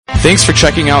Thanks for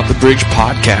checking out the Bridge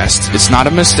Podcast. It's not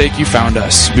a mistake you found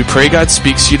us. We pray God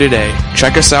speaks to you today.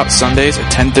 Check us out Sundays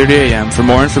at 10:30 a.m. For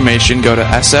more information, go to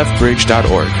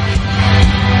sfbridge.org.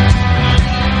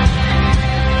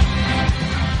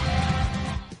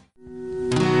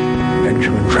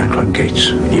 Benjamin Franklin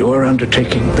Gates, you are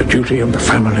undertaking the duty of the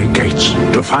family Gates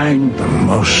to find the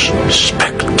most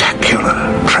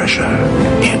spectacular treasure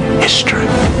in history.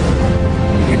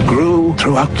 It grew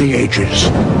throughout the ages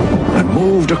and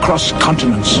moved across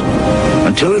continents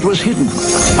until it was hidden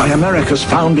by America's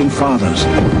founding fathers,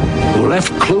 who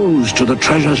left clues to the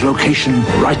treasure's location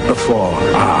right before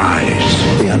our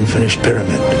eyes. The unfinished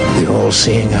pyramid, the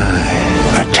all-seeing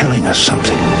eye, are telling us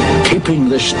something. Keeping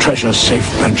this treasure safe,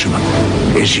 Benjamin,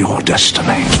 is your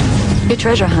destiny. You're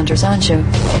treasure hunters, aren't you?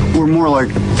 We're more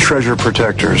like treasure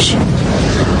protectors.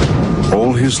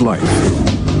 All his life,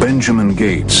 Benjamin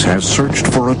Gates has searched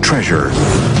for a treasure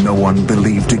no one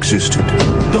believed existed.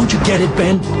 Don't you get it,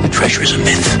 Ben? The treasure is a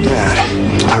myth.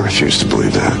 Dad, I refuse to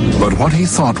believe that. But what he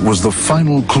thought was the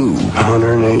final clue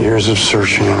 108 years of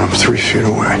searching and I'm 3 feet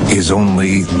away. is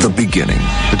only the beginning.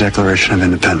 The Declaration of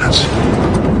Independence.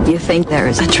 You think there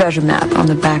is a treasure map on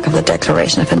the back of the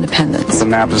Declaration of Independence? The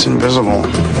map is invisible.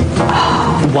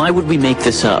 Why would we make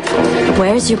this up?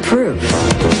 Where's your proof?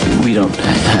 We don't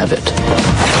have it.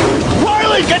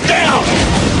 Riley, get down!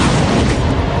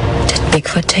 Did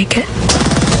Bigfoot take it?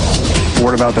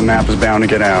 Word about the map is bound to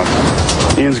get out.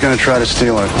 Ian's gonna try to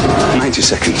steal it. 90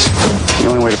 seconds. The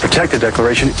only way to protect the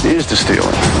Declaration is to steal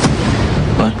it.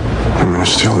 What? I'm gonna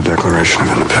steal the Declaration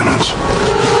of Independence.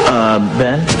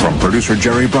 Ben? From producer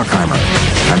Jerry Bruckheimer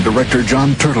and director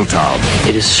John Turteltaub.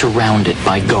 It is surrounded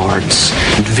by guards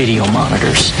and video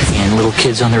monitors and little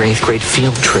kids on their 8th grade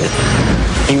field trip.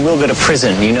 You will go to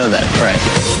prison, you know that, right?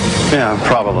 Yeah,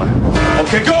 probably.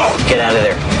 Okay, go! Get out of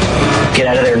there. Get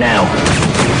out of there now.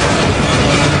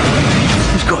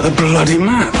 He's got the bloody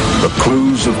map. The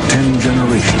clues of 10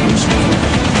 generations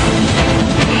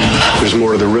There's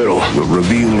more to the riddle. will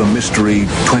reveal a mystery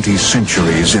 20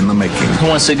 centuries in the making. Who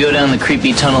wants to go down the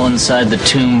creepy tunnel inside the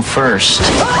tomb first?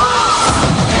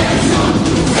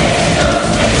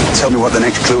 Tell me what the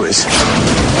next clue is.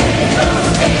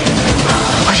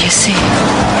 What do you see?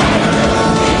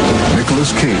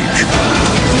 Nicolas Cage.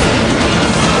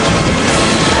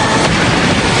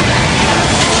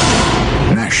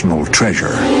 National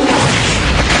Treasure.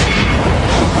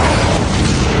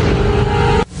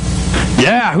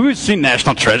 Yeah, who's seen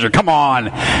National Treasure? Come on.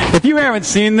 If you haven't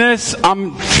seen this, dude, I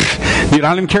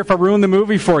don't even care if I ruin the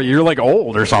movie for you. You're like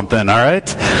old or something, all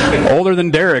right? Older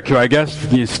than Derek, who I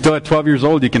guess you still at 12 years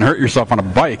old, you can hurt yourself on a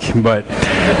bike. But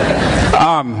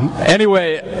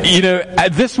anyway, you know,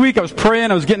 this week I was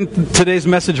praying, I was getting today's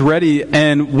message ready,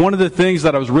 and one of the things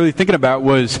that I was really thinking about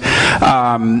was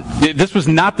this was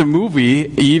not the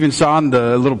movie. You even saw in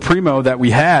the little primo that we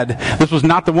had. This was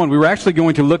not the one. We were actually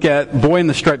going to look at Boy in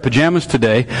the Striped Pajamas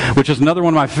today, which is another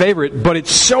one of my favorite, but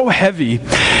it's so heavy.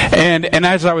 And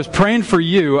as I was praying for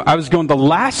you, I was going, the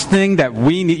last thing that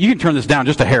we need, you can turn this down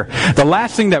just a hair, the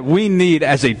last thing that we need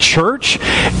as a church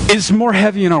is more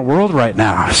heavy in our world right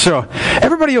now. So,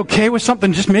 everybody okay with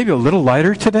something just maybe a little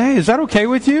lighter today? Is that okay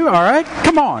with you? All right?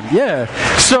 Come on. Yeah.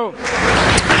 So,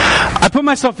 I put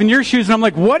myself in your shoes and I'm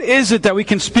like, what is it that we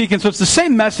can speak? And so it's the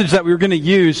same message that we were going to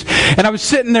use. And I was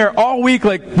sitting there all week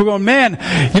like, we're going, man,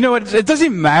 you know, it doesn't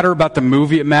even matter about the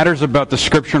movie. It matters about the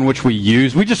scripture in which we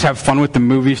use. We just have fun with the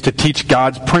movies to teach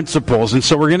God's principles. And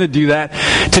so we're going to do that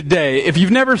today. If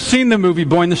you've never seen the movie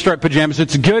Boy in the Striped Pajamas,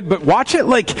 it's good, but watch it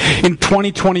like in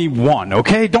 2021,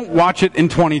 okay? Don't watch it in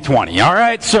 2020, all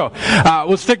right? So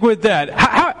we'll stick with that.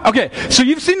 Okay, so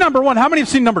you've seen number 1. How many have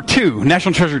seen number 2,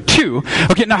 National Treasure 2?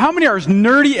 Okay, now how many are as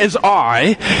nerdy as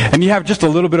I, and you have just a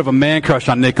little bit of a man crush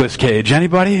on Nicolas Cage?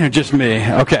 Anybody? Or just me?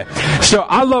 Okay. So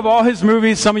I love all his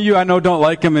movies. Some of you I know don't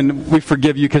like him, and we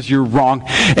forgive you because you're wrong.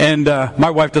 And my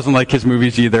wife doesn't like his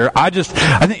movies either. I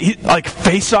think like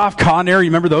Face Off, Con Air, you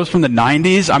remember those from the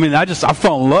 90s? I mean, I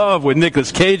fell in love with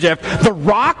Nicolas Cage. The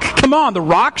Rock? Come on, The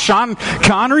Rock, Sean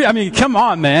Connery? I mean, come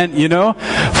on, man, you know?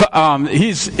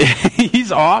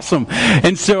 He's awesome.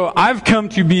 And so I've come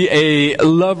to be a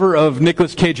lover of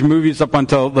Nicolas Cage movies up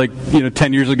until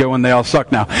 10 years ago when they all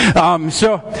suck now.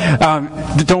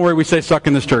 Don't worry, we say suck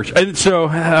in this church. And so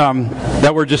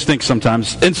that word just stinks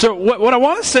sometimes. And so what I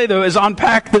want to say though is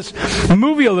unpack this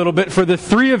movie a little bit for the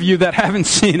 3 of you that haven't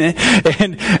seen it.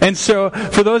 And so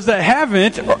for those that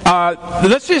haven't,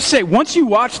 let's just say once you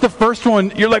watch the first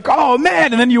one, you're like, oh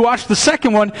man, and then you watch the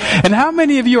second one, and how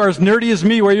many of you are as nerdy as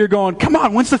me where you're going, come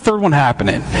on, when's the third one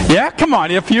happening? happen. Yeah, come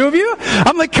on, a few of you.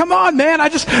 I'm like, come on, man.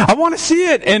 I want to see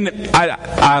it. And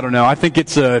I don't know. I think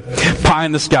it's a pie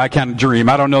in the sky kind of dream.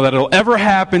 I don't know that it'll ever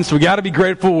happen. So we got to be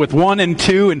grateful with 1 and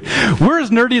 2. And we're as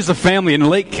nerdy as a family. And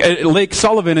Lake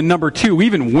Sullivan in number 2, we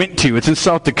even went to. It's in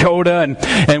South Dakota,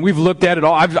 and we've looked at it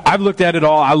all. I've looked at it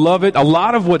all. I love it. A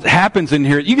lot of what happens in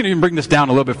here. You can even bring this down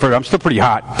a little bit further. I'm still pretty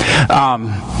hot.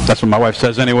 That's what my wife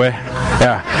says anyway.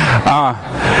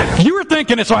 Yeah. You were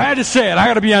thinking it, so I had to say it. I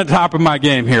got to be on top of my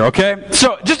game here, okay?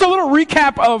 So just a little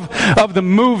recap of the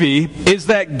movie is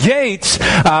that Gates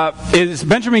is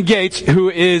Benjamin Gates, who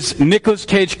is Nicolas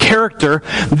Cage character.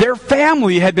 Their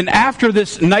family had been after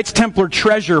this Knights Templar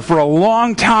treasure for a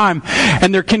long time,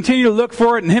 and they're continuing to look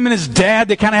for it. And him and his dad,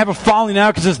 they kind of have a falling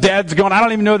out because his dad's going, I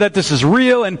don't even know that this is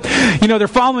real. And they're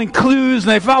following clues,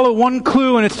 and they follow one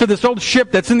clue, and it's to this old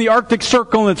ship that's in the Arctic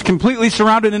Circle, and it's completely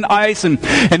surrounded in ice. And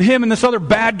him and this other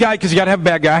bad guy, because you got to have a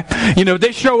bad guy,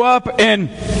 they show up, and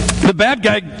the bad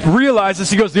guy realizes,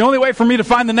 he goes, the only way for me to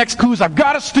find the next clue is I've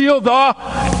got to steal the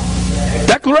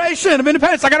Declaration of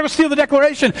Independence. I got to go steal the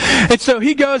Declaration. And so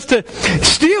he goes to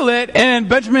steal it, and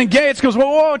Benjamin Gates goes,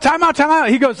 whoa, time out.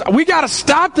 He goes, we got to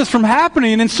stop this from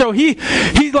happening. And so he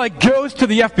goes to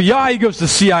the FBI, he goes to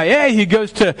CIA, he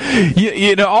goes to,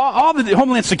 all the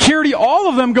Homeland Security, all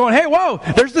of them going, hey, whoa,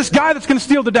 there's this guy that's going to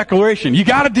steal the Declaration. You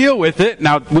got to deal with it.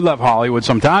 Now, we love Hollywood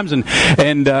sometimes,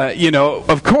 and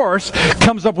of course,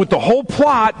 comes up with the whole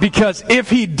plot, because if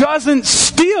he doesn't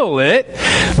steal it,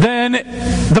 then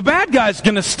the bad guy's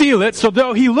going to steal it. So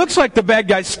though he looks like the bad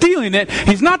guy stealing it,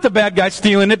 he's not the bad guy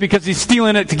stealing it, because he's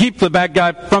stealing it to keep the bad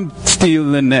guy from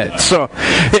stealing it. So,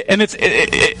 and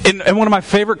and one of my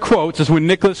favorite quotes is when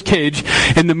Nicolas Cage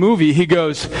in the movie, he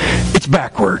goes, "It's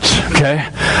backwards." Okay,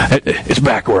 it's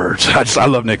backwards. I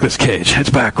love Nicolas Cage. It's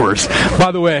backwards.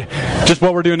 By the way, just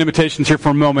while we're doing imitations here for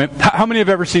a moment, how many have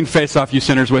ever seen Face Off? You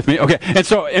sinners with me? Okay, and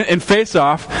so in Face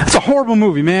Off, it's a horrible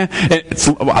movie, man.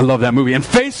 I love that movie. And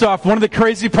Face Off, one of the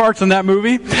crazy parts in that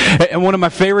movie, and one of my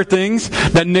favorite things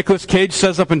that Nicolas Cage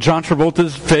says up in John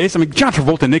Travolta's face. I mean, John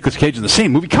Travolta and Nicolas Cage in the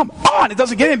same movie. Come on, it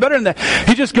doesn't get any better than that.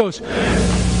 He just goes,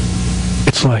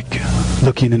 "It's like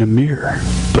looking in a mirror,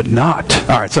 but not."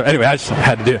 All right, so anyway, I just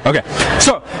had to do it. Okay,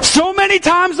 so many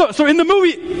times, though, so in the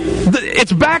movie,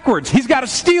 it's backwards. He's got to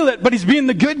steal it, but he's being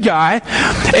the good guy.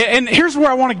 And here's where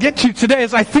I want to get to today,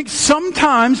 is I think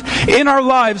sometimes in our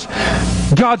lives,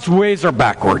 God's ways are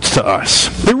backwards to us.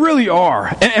 They really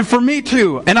are. And for me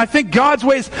too. And I think God's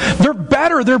ways, they're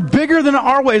better. They're bigger than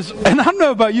our ways. And I don't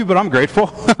know about you, but I'm grateful.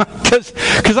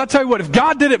 Because I'll tell you what, if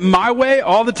God did it my way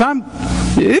all the time,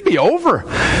 it'd be over,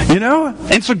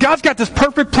 And so God's got this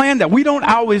perfect plan that we don't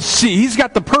always see. He's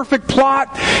got the perfect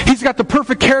plot. He's got the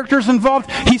perfect characters involved.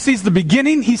 He sees the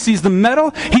beginning. He sees the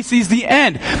middle. He sees the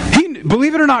end.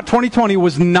 Believe it or not, 2020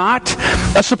 was not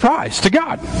a surprise to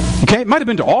God. Okay, it might have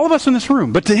been to all of us in this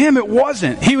room, but to Him it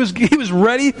wasn't. He was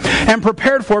ready and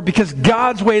prepared for it, because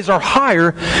God's ways are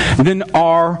higher than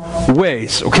our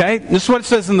ways. Okay, this is what it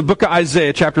says in the book of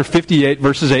Isaiah, chapter 58,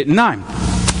 verses 8 and 9.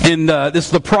 And this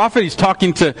is the prophet. He's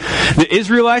talking to the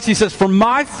Israelites. He says, "For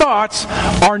my thoughts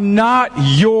are not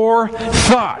your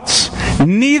thoughts,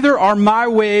 neither are my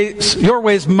ways your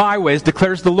ways my ways,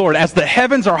 declares the Lord. As the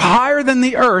heavens are higher than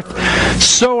the earth,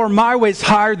 so are my ways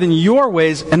higher than your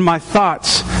ways, and my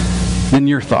thoughts than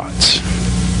your thoughts."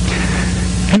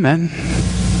 Amen.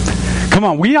 Come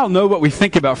on, we all know what we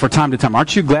think about from time to time.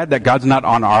 Aren't you glad that God's not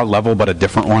on our level, but a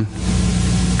different one?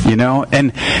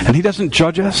 And He doesn't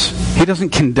judge us. He doesn't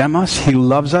condemn us. He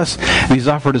loves us. And He's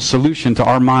offered a solution to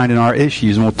our mind and our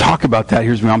issues. And we'll talk about that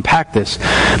here as we unpack this.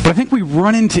 But I think we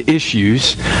run into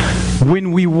issues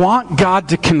when we want God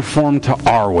to conform to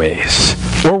our ways.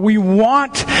 Or we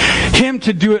want Him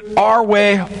to do it our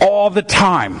way all the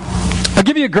time. I'll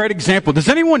give you a great example. Does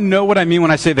anyone know what I mean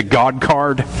when I say the God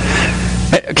card?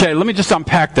 Okay, let me just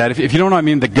unpack that. If you don't know what I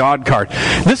mean, the God card.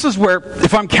 This is where,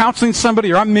 if I'm counseling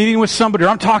somebody, or I'm meeting with somebody, or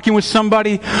I'm talking with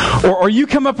somebody, or you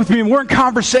come up with me and we're in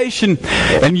conversation,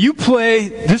 and you play,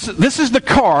 this is the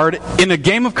card in a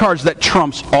game of cards that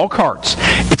trumps all cards.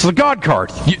 It's the God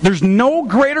card. There's no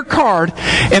greater card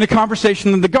in a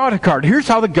conversation than the God card. Here's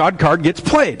how the God card gets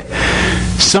played.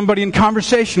 Somebody in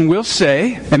conversation will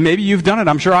say, and maybe you've done it,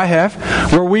 I'm sure I have,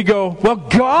 where we go, "Well,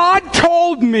 God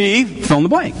told me," fill in the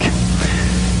blank.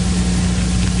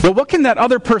 Well, what can that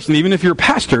other person, even if you're a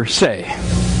pastor, say?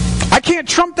 I can't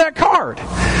trump that card.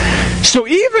 So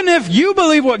even if you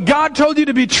believe what God told you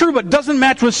to be true but doesn't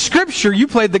match with Scripture, you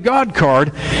played the God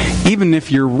card, even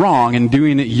if you're wrong and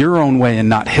doing it your own way and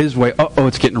not His way. Uh-oh,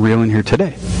 it's getting real in here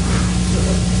today.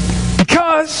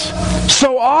 Because because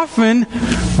so often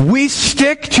we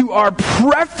stick to our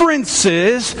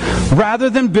preferences rather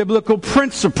than biblical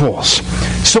principles.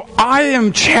 So I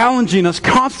am challenging us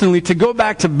constantly to go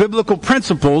back to biblical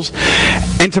principles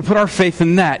and to put our faith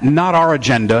in that, not our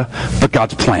agenda, but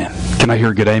God's plan. Can I hear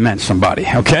a good amen, somebody?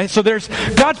 Okay, so there's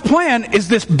God's plan is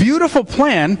this beautiful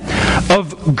plan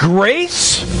of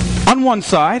grace on one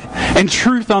side and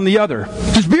truth on the other.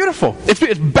 It's beautiful.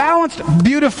 It's balanced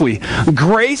beautifully.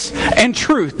 Grace and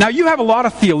truth. Now, you have a lot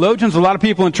of theologians, a lot of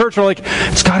people in church are like,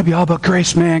 it's got to be all about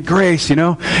grace, man. Grace, you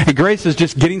know. And grace is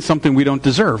just getting something we don't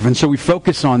deserve. And so we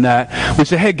focus on that. We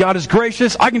say, hey, God is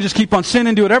gracious. I can just keep on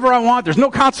sinning, do whatever I want. There's no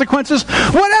consequences.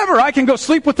 Whatever. I can go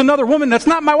sleep with another woman that's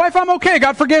not my wife. I'm okay.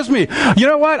 God forgives me. You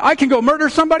know what? I can go murder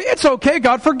somebody. It's okay.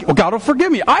 God will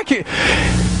forgive me.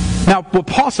 Now, what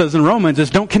Paul says in Romans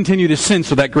is don't continue to sin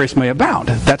so that grace may abound.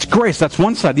 That's grace. That's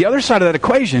one side. The other side of that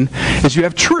equation is you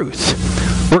have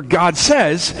truth, where God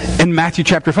says in Matthew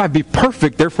chapter 5, be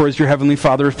perfect, therefore as your heavenly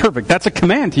Father is perfect. That's a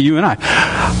command to you and I.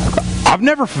 I've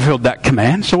never fulfilled that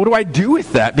command, so what do I do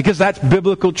with that? Because that's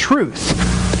biblical truth.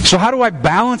 So how do I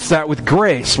balance that with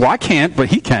grace? Well, I can't, but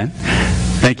He can.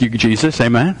 Thank you, Jesus.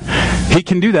 Amen. He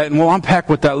can do that, and we'll unpack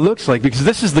what that looks like, because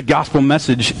this is the gospel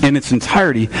message in its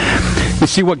entirety. You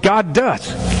see, what God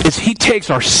does is He takes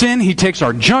our sin, He takes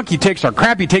our junk, He takes our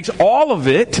crap, He takes all of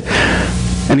it,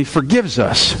 and He forgives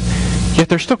us. Yet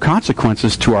there's still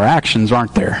consequences to our actions,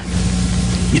 aren't there?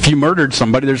 If you murdered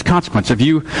somebody, there's consequence. If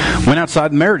you went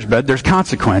outside the marriage bed, there's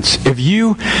consequence. If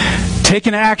you take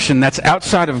an action that's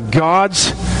outside of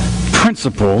God's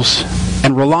principles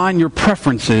and rely on your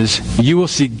preferences, you will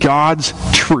see God's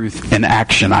truth in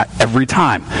action every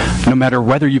time, no matter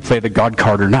whether you play the God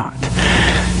card or not.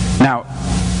 Now,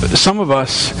 some of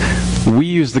us, we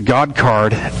use the God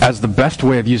card as the best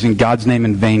way of using God's name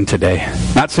in vain today.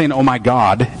 Not saying, oh my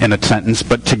God, in a sentence,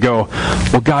 but to go,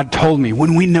 well, God told me,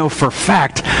 when we know for a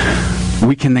fact,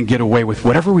 we can then get away with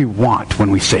whatever we want when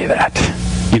we say that.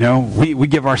 You know, we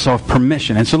give ourselves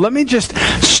permission. And so let me just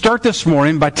start this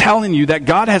morning by telling you that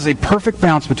God has a perfect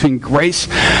balance between grace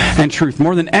and truth,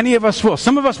 more than any of us will.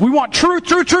 Some of us, we want truth.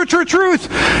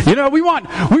 You know, we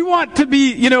want to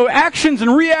be, you know, actions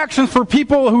and reactions for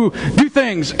people who do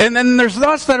things. And then there's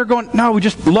us that are going, no, we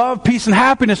just love peace and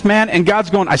happiness, man. And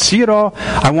God's going, I see it all.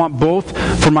 I want both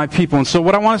for my people. And so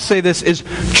what I want to say this is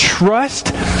trust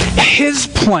His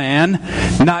plan,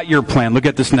 not your plan. Look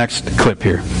at this next clip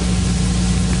here.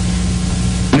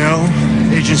 No,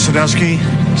 Agent Sadowski,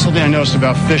 something I noticed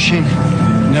about fishing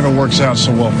never works out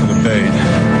so well for the bait.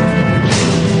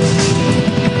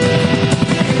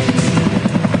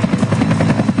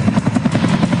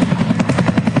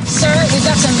 Sir, we've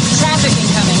got some traffic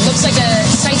incoming. Looks like a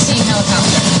sightseeing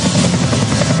helicopter.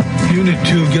 Unit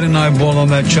 2, get an eyeball on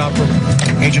that chopper.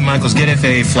 Agent Michaels, get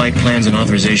FAA flight plans and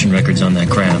authorization records on that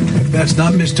craft. If that's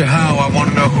not Mr. Howe, I want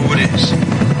to know who it is.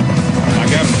 I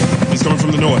got him. He's coming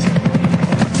from the north.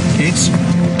 Gates,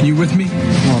 you with me?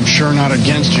 Well, I'm sure not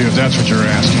against you if that's what you're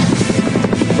asking.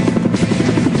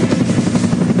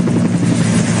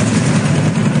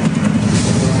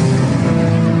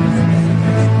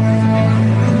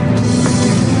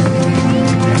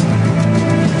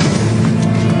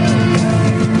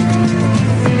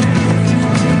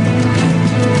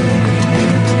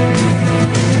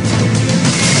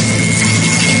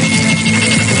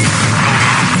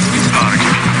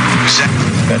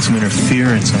 Some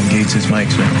interference on Gates' mic,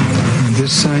 sir.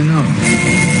 This I know.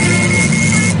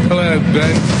 Hello,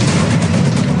 Ben.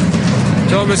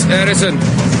 Thomas Edison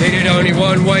needed only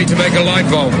one way to make a light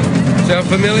bulb. Sound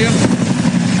familiar?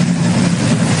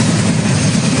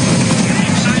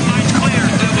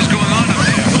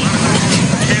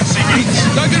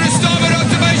 Go to the starboard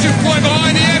observation point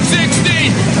behind the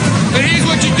F-16. And here's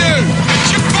what you do.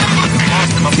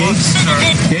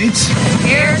 Gates?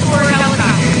 Airport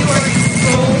helicopter.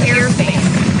 Full airbase.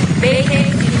 Mayday.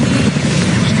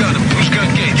 Who's got him? Who's got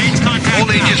Gates? All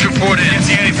agents report in. Can't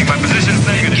see anything. My position is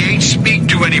negative. Gates, speak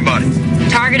to anybody.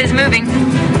 Target is moving.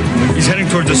 He's heading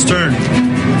towards the stern.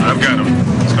 I've got him.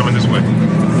 He's coming this way.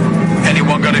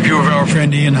 Anyone got a view of our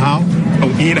Friend Ian Howe?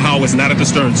 Oh, Ian Howe is not at the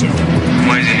stern, sir.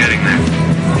 Why is he heading there?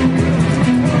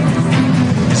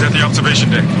 He's at the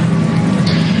observation deck.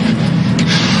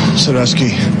 Sadowski,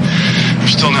 I'm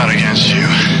still not against you.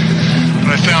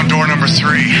 But I found door number 3.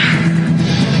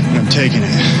 And I'm taking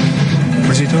it.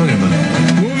 What's he talking about?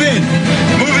 Move in!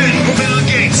 Move in! Move in on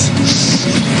Gates!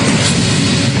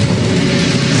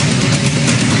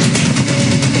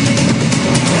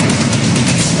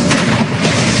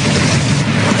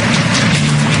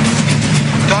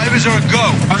 Divers are a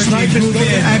go. Snipers moving.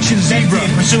 Action zebra.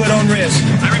 Pursue it on risk.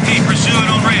 I repeat, pursue it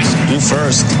on risk. You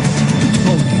first.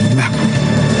 Oh,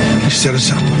 set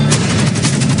us up.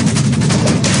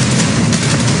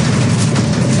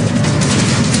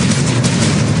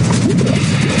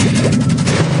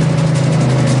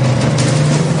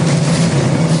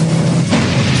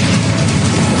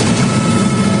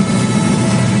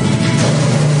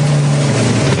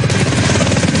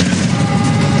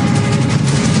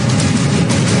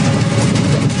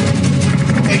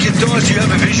 Agent Dawes, do you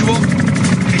have a visual?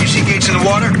 Can you see gates in the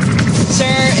water? Sir,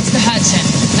 it's the Hudson.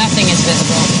 Nothing is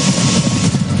visible.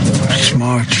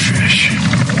 Smart fish.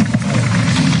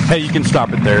 Hey, you can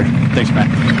stop it there. Thanks,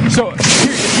 Matt. So,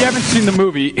 if you haven't seen the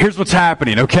movie, here's what's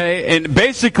happening, okay? And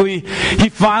basically, he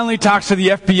finally talks to the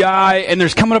FBI, and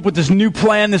there's coming up with this new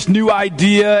plan, this new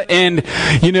idea, and,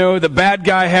 you know, the bad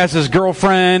guy has his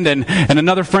girlfriend and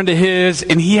another friend of his,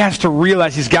 and he has to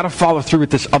realize he's got to follow through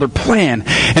with this other plan.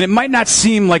 And it might not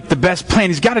seem like the best plan.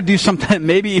 He's got to do something that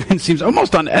maybe even seems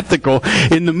almost unethical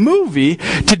in the movie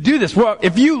to do this. Well,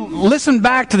 if you listen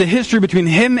back to the history between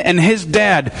him and his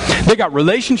dad, they got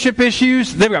relationship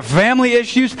issues, they've got family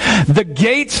issues. The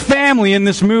Gates family in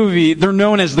this movie, they're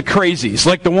known as the crazies,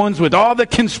 like the ones with all the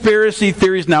conspiracy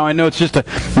theories. Now, I know it's just a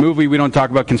movie. We don't talk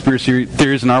about conspiracy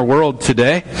theories in our world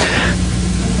today.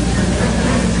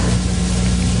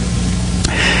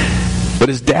 But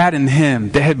his dad and him,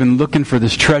 they had been looking for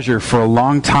this treasure for a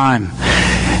long time.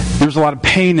 There was a lot of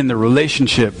pain in the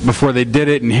relationship before they did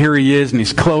it, and here he is, and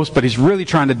he's close, but he's really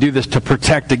trying to do this to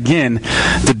protect, again,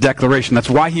 the Declaration.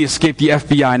 That's why he escaped the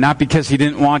FBI, not because he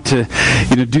didn't want to,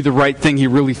 do the right thing he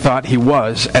really thought he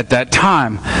was at that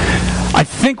time. I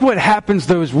think what happens,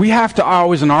 though, is we have to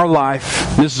always in our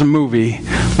life, this is a movie,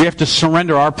 we have to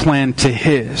surrender our plan to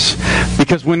His.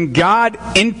 Because when God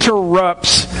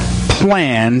interrupts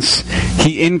plans,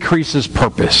 He increases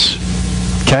purpose.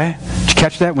 Okay? Did you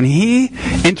catch that? When He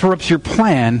interrupts your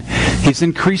plan, He's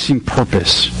increasing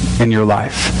purpose in your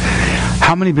life.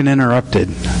 How many have been interrupted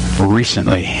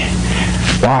recently?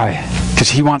 Why? Because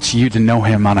He wants you to know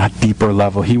Him on a deeper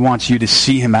level. He wants you to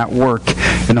see Him at work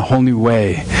in a whole new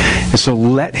way. And so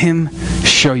let Him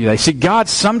show you that. See, God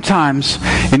sometimes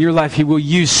in your life, He will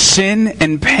use sin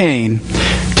and pain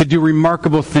to do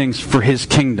remarkable things for His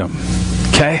kingdom.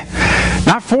 Okay?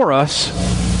 Not for us,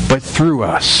 but through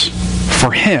us.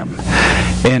 For Him.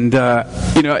 And,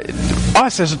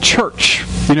 us as a church,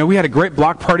 we had a great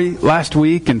block party last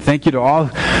week, and thank you to all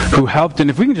who helped. And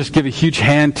if we can just give a huge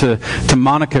hand to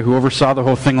Monica, who oversaw the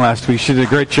whole thing last week. She did a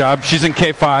great job. She's in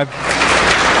K5.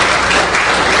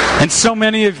 And so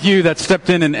many of you that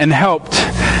stepped in and helped.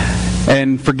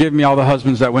 And forgive me, all the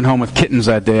husbands that went home with kittens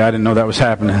that day. I didn't know that was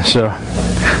happening. So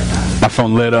my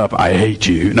phone lit up. I hate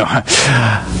you. No.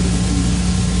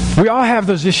 We all have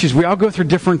those issues. We all go through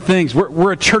different things.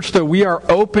 We're a church, though. We are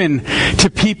open to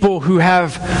people who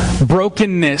have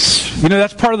brokenness.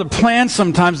 That's part of the plan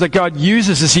sometimes that God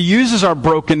uses, is He uses our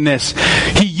brokenness.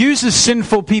 He uses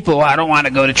sinful people. I don't want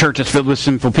to go to church that's filled with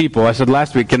sinful people. I said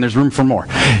last week, and there's room for more.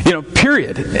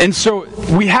 Period. And so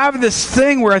we have this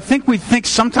thing where we think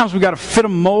sometimes we got to fit a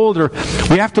mold, or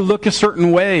we have to look a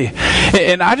certain way.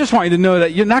 And I just want you to know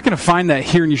that you're not going to find that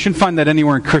here, and you shouldn't find that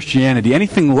anywhere in Christianity.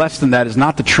 Anything less than that is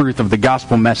not the truth of the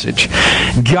gospel message.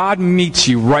 God meets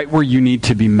you right where you need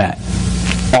to be met.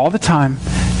 All the time,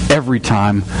 every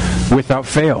time, without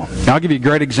fail. Now, I'll give you a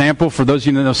great example. For those of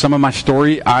you that know some of my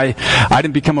story, I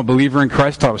didn't become a believer in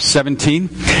Christ until I was 17.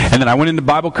 And then I went into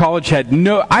Bible college.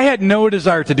 I had no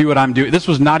desire to do what I'm doing. This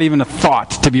was not even a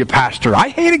thought to be a pastor. I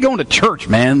hated going to church,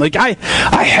 man. I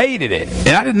hated it.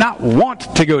 And I did not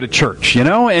want to go to church,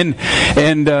 And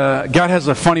God has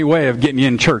a funny way of getting you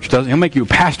in church, doesn't He? He'll make you a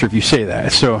pastor if you say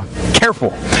that. So,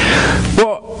 careful.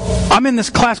 Well, I'm in this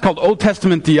class called Old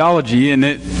Testament Theology, and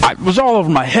it was all over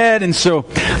my head. And so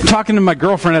I'm talking to my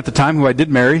girlfriend at the time, who I did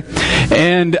marry,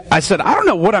 and I said, I don't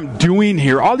know what I'm doing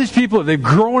here. All these people, they've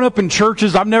grown up in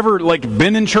churches. I've never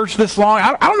been in church this long.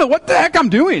 I don't know what the heck I'm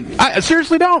doing. I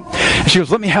seriously don't. And she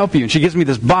goes, let me help you. And she gives me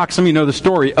this box, some of you know the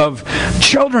story, of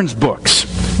children's books.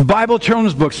 Bible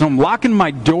children's books. So I'm locking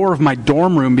my door of my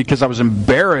dorm room because I was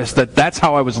embarrassed that that's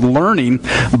how I was learning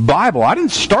Bible. I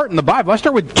didn't start in the Bible. I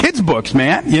started with kids' books,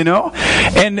 man,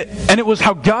 And it was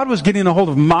how God was getting a hold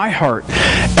of my heart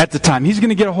at the time. He's going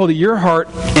to get a hold of your heart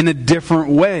in a different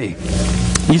way.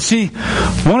 You see,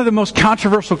 one of the most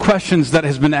controversial questions that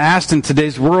has been asked in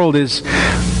today's world is,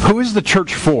 who is the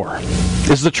church for?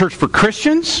 Is the church for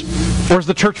Christians, or is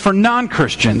the church for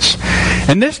non-Christians?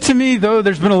 And this, to me, though,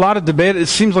 there's been a lot of debate. It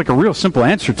seems like a real simple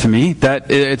answer to me,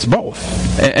 that it's both.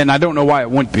 And I don't know why it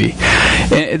wouldn't be.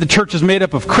 The church is made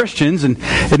up of Christians and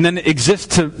then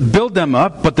exists to build them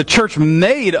up, but the church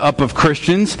made up of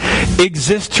Christians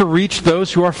exists to reach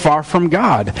those who are far from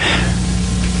God.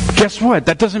 Guess what?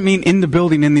 That doesn't mean in the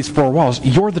building, in these four walls.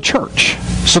 You're the church.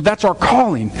 So that's our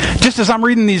calling. Just as I'm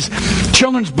reading these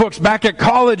children's books back at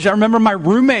college, I remember my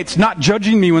roommates not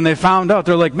judging me when they found out.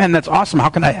 They're like, man, that's awesome. How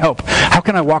can I help? How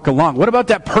can I walk along? What about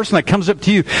that person that comes up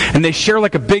to you and they share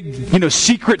like a big,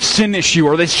 secret sin issue,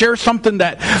 or they share something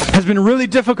that has been really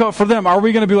difficult for them? Are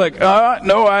we going to be like,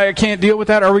 no, I can't deal with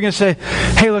that? Or are we going to say,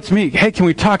 hey, let's meet. Hey, can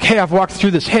we talk? Hey, I've walked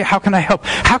through this. Hey, how can I help?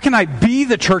 How can I be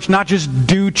the church, not just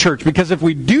do church? Because if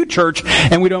we do church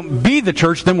and we don't be the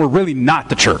church, then we're really not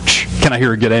the church. Can I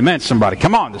hear a good amen, somebody?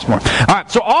 Come on this morning. All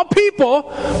right, so all people,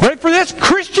 ready for this,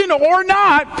 Christian or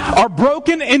not, are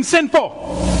broken and sinful.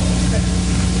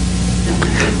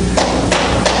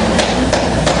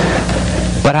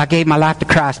 But I gave my life to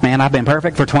Christ, man. I've been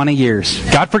perfect for 20 years.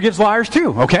 God forgives liars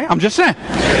too, okay? I'm just saying.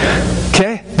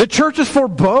 Okay? The church is for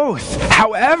both.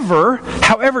 However,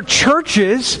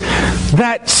 churches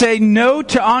that say no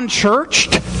to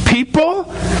unchurched people,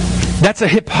 that's a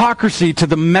hypocrisy to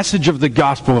the message of the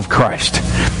gospel of Christ.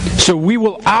 So we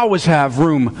will always have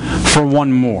room for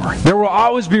one more. There will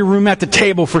always be room at the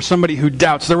table for somebody who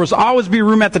doubts. There will always be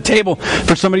room at the table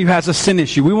for somebody who has a sin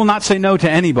issue. We will not say no to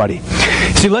anybody.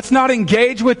 See, let's not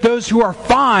engage with those who are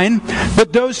fine,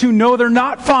 but those who know they're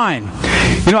not fine.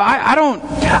 I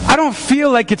don't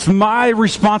feel like it's my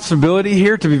responsibility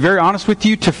here, to be very honest with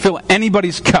you, to fill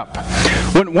anybody's cup.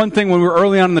 One thing when we were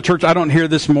early on in the church, I don't hear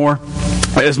this more,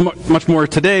 as much more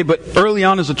today, but early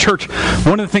on as a church,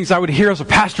 one of the things I would hear as a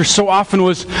pastor so often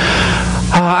was,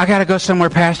 I got to go somewhere,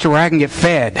 Pastor, where I can get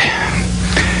fed.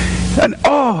 And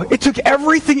it took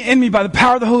everything in me by the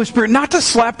power of the Holy Spirit not to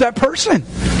slap that person.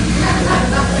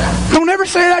 Don't ever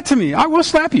say that to me. I will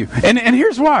slap you. And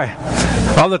here's why.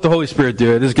 I'll let the Holy Spirit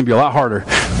do it. This is going to be a lot harder.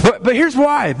 But here's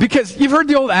why. Because you've heard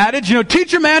the old adage,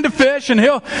 teach a man to fish and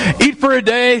he'll eat for a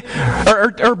day.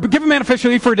 Or give a man a fish,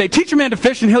 he'll eat for a day. Teach a man to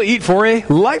fish and he'll eat for a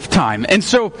lifetime. And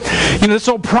so, this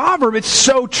old proverb, it's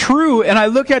so true. And I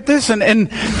look at this and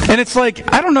it's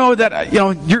like, I don't know that,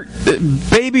 your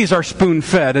babies are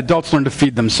spoon-fed. Adults learn to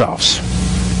feed themselves.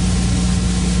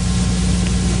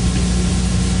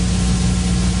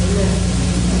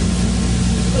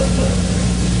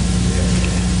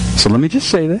 So let me just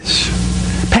say this.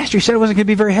 Pastor, you said it wasn't going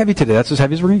to be very heavy today. That's as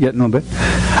heavy as we're going to get in a little bit.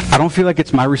 I don't feel like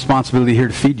it's my responsibility here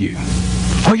to feed you.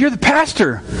 Oh, you're the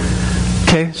pastor.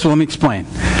 Okay, so let me explain.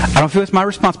 I don't feel it's my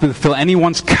responsibility to fill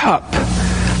anyone's cup,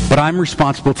 but I'm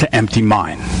responsible to empty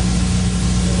mine.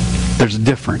 There's a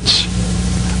difference.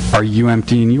 Are you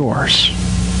emptying yours?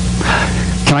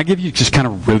 Can I give you just kind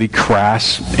of really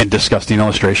crass and disgusting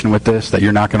illustration with this that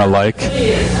you're not going to like?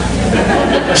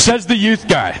 Says the youth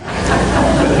guy.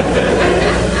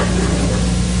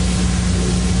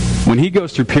 When he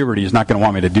goes through puberty, he's not going to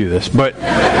want me to do this, but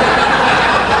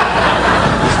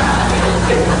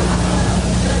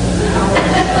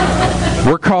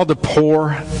we're called to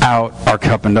pour out our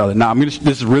cup into others. Now, this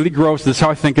is really gross. This is how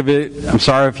I think of it. I'm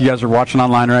sorry if you guys are watching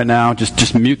online right now.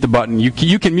 Just mute the button. You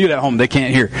can mute at home. They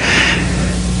can't hear.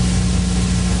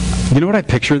 You know what I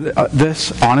picture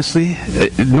this, honestly?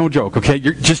 No joke, okay?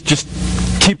 Just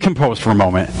keep composed for a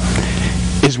moment.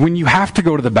 Is when you have to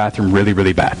go to the bathroom really,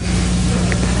 really bad.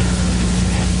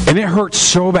 And it hurts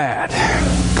so bad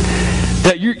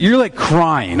that you're like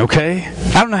crying, okay?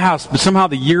 I don't know how, but somehow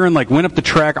the urine went up the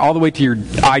track all the way to your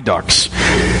eye ducts.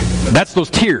 That's those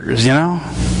tears,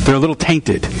 They're a little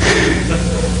tainted.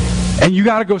 And you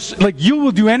gotta go, you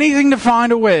will do anything to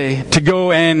find a way to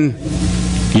go and,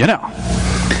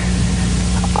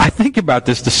 I think about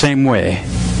this the same way,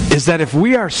 is that if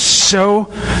we are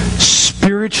so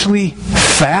spiritually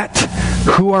fat,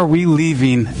 who are we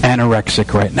leaving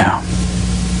anorexic right now?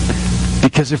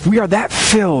 Because if we are that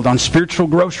filled on spiritual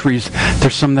groceries,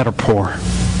 there's some that are poor.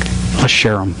 Let's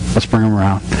share them. Let's bring them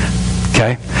around.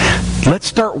 Okay? Let's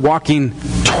start walking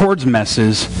towards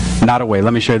messes, not away.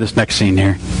 Let me show you this next scene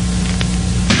here.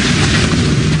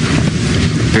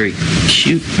 Very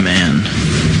cute man.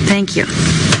 Thank you.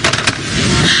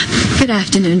 Good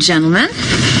afternoon, gentlemen.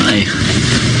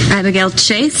 Hi. Abigail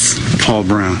Chase. Paul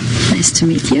Brown. Nice to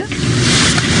meet you.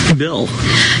 Bill.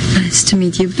 Nice to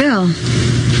meet you, Bill.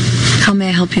 How may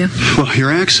I help you? Well, your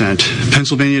accent.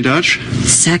 Pennsylvania Dutch?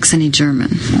 Saxony German.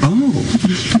 Oh.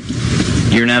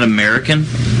 You're not American?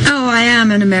 Oh, I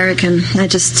am an American. I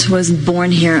just wasn't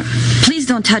born here. Please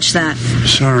don't touch that.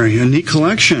 Sorry. A neat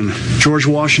collection. George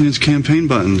Washington's campaign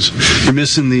buttons. You're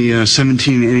missing the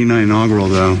 1789 inaugural,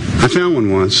 though. I found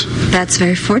one once. That's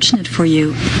very fortunate for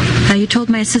you. You told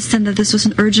my assistant that this was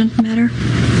an urgent matter?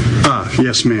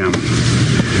 Yes, ma'am.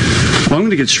 Well, I'm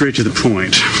going to get straight to the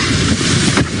point.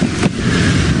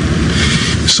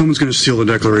 Someone's going to steal the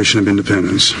Declaration of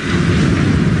Independence.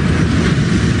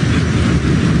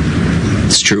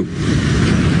 That's true.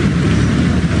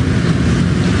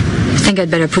 I think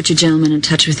I'd better put you gentlemen in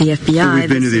touch with the FBI. We've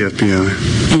been to the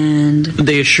FBI. And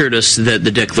they assured us that the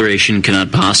Declaration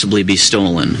cannot possibly be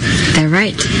stolen. They're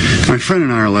right. My friend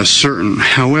and I are less certain.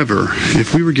 However,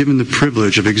 if we were given the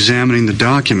privilege of examining the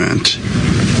document,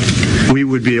 we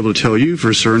would be able to tell you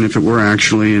for certain if it were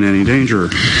actually in any danger.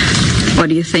 What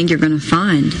do you think you're going to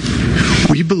find?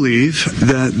 We believe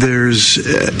that there's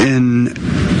an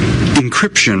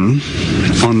encryption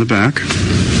on the back.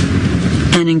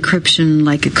 An encryption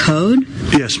like a code?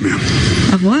 Yes, ma'am.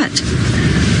 Of what?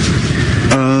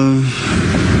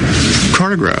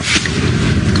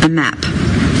 Cartograph. A map?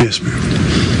 Yes, ma'am.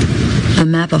 A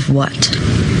map of what?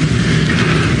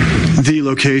 The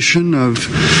location of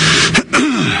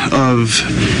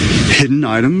hidden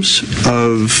items,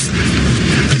 of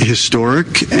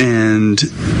historic and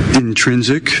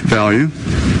intrinsic value.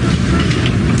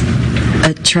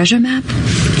 A treasure map?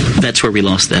 That's where we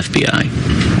lost the FBI.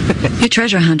 You're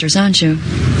treasure hunters, aren't you?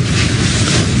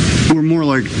 We're more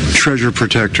like treasure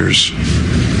protectors.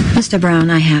 Mr. Brown,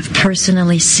 I have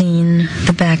personally seen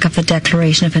the back of the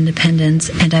Declaration of Independence,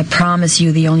 and I promise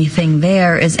you the only thing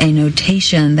there is a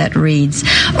notation that reads,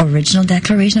 Original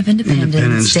Declaration of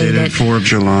Independence dated 4 of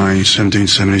July,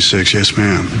 1776. Yes,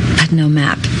 ma'am. But no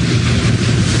map.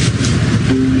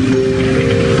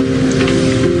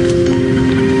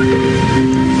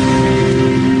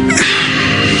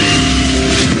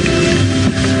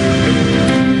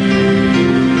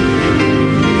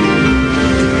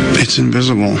 It's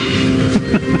invisible.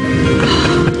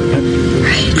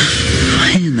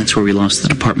 Right. And that's where we lost the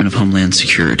Department of Homeland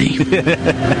Security.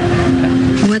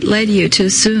 What led you to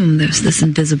assume there's this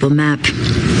invisible map?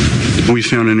 We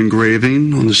found an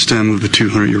engraving on the stem of a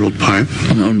 200-year-old pipe.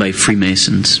 Owned by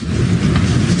Freemasons.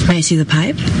 May I see the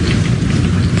pipe?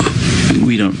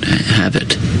 We don't have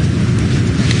it.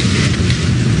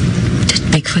 Did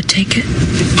Bigfoot take it?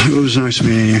 It was nice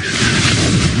meeting you.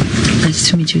 Nice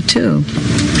to meet you, too.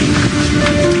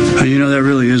 You know, that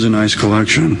really is a nice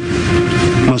collection.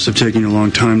 Must have taken you a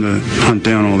long time to hunt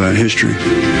down all that history.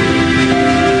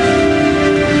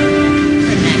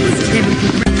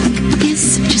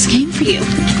 Yes, it just came for you.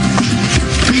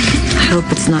 I hope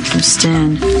it's not from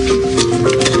Stan.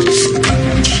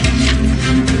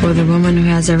 For the woman who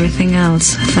has everything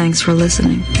else, thanks for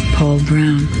listening, Paul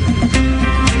Brown.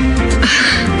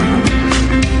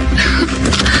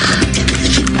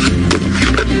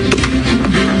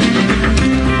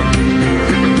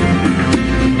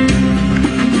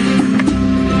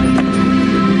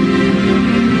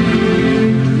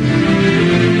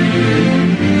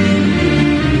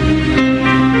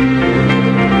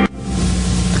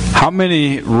 How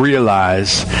many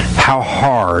realize how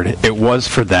hard it was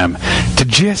for them to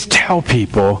just tell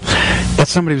people that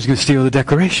somebody was going to steal the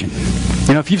Declaration?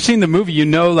 You know, if you've seen the movie, you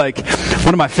know, like,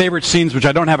 one of my favorite scenes, which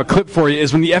I don't have a clip for you,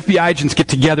 is when the FBI agents get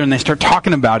together and they start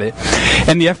talking about it.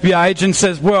 And the FBI agent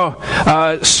says, well,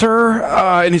 sir,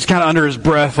 and he's kind of under his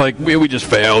breath, like, we just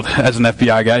failed as an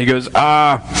FBI guy. He goes,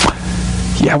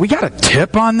 yeah, we got a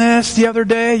tip on this the other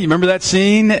day. You remember that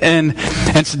scene? And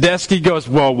Sadetsky goes,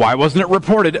 well, why wasn't it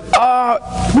reported?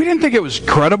 We didn't think it was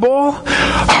credible.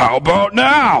 How about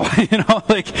now? He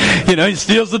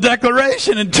steals the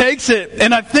Declaration and takes it.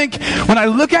 And I think when I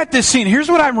look at this scene, here's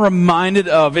what I'm reminded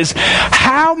of is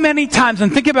how many times,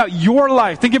 and think about your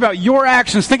life, think about your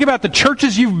actions, think about the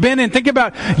churches you've been in, think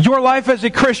about your life as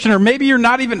a Christian, or maybe you're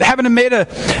not even, haven't made an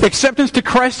acceptance to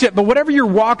Christ yet, but whatever your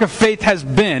walk of faith has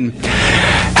been,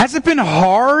 has it been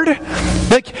hard?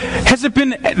 Has it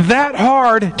been that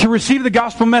hard to receive the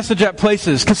gospel message at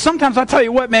places? Because sometimes I tell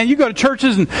you what, man, you go to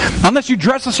churches and unless you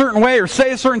dress a certain way or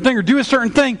say a certain thing or do a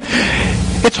certain thing,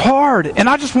 it's hard. And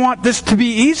I just want this to be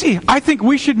easy. I think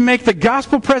we should make the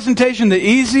gospel presentation the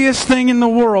easiest thing in the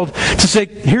world to say,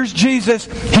 here's Jesus.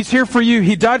 He's here for you.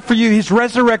 He died for you. He's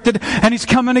resurrected and he's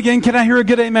coming again. Can I hear a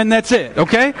good amen? That's it.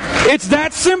 Okay? It's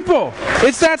that simple.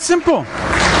 It's that simple.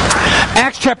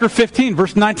 Acts chapter 15,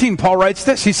 verse 19, Paul writes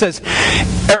this. He says,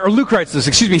 or Luke writes this,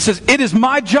 he says, it is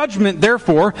my judgment,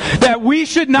 therefore, that we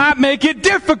should not make it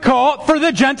difficult for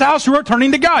the Gentiles who are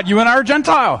turning to God. You and I are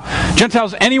Gentile.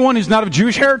 Gentiles, anyone who's not of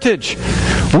Jewish heritage.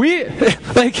 Do you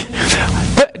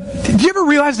ever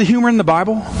realize the humor in the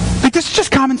Bible? This is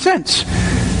just common sense.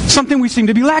 Something we seem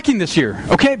to be lacking this year,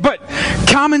 okay? But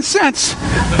common sense,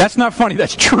 that's not funny,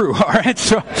 that's true, all right?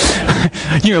 So,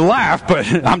 you laugh, but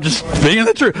I'm just speaking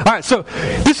the truth. All right, so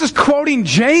this is quoting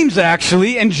James,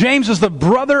 actually, and James is the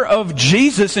brother of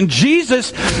Jesus, and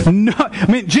Jesus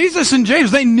and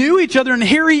James, they knew each other, and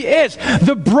here he is,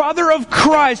 the brother of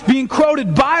Christ, being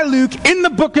quoted by Luke in the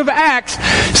book of Acts,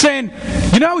 saying,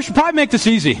 we should probably make this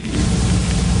easy.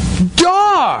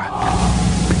 Duh!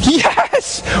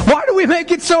 Yes! Why do we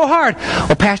make it so hard?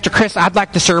 Well, Pastor Chris, I'd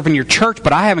like to serve in your church,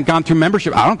 but I haven't gone through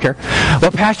membership. I don't care.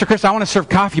 Well, Pastor Chris, I want to serve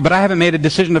coffee, but I haven't made a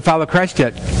decision to follow Christ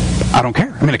yet. I don't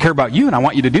care. I mean, I care about you, and I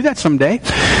want you to do that someday.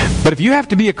 But if you have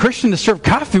to be a Christian to serve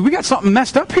coffee, we got something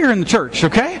messed up here in the church,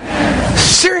 okay?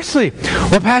 Seriously.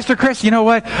 Well, Pastor Chris, you know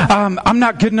what? I'm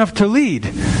not good enough to lead.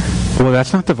 Well,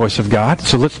 that's not the voice of God,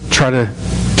 so let's try to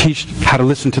teach how to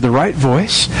listen to the right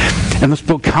voice. And let's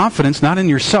build confidence, not in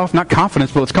yourself, not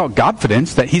confidence, but let's call it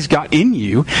Godfidence, that He's got in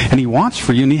you, and He wants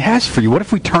for you, and He has for you. What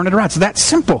if we turn it around? It's that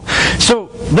simple.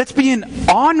 So let's be an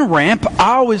on-ramp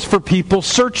always for people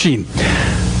searching.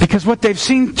 Because what they've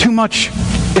seen too much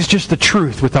is just the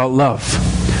truth without love.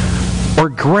 Or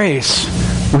grace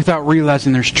without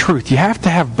realizing there's truth. You have to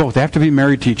have both. They have to be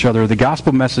married to each other. The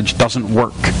gospel message doesn't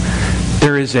work.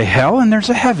 There is a hell and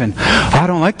there's a heaven. I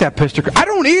don't like that, Pastor. I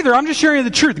don't either. I'm just sharing the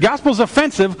truth. The gospel is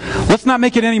offensive. Let's not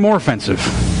make it any more offensive.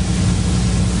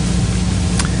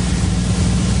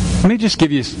 Let me just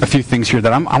give you a few things here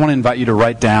that I want to invite you to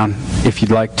write down, if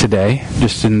you'd like, today,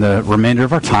 just in the remainder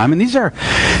of our time. And these are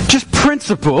just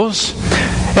principles.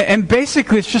 And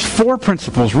basically, it's just 4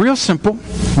 principles, real simple,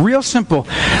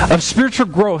 of spiritual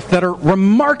growth that are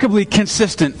remarkably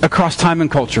consistent across time and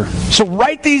culture. So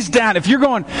write these down. If you're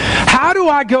going, how do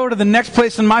I go to the next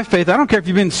place in my faith? I don't care if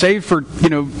you've been saved for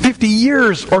 50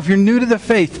 years or if you're new to the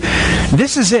faith.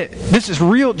 This is it. This is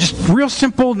real, just real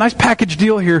simple, nice package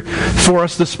deal here for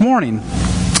us this morning.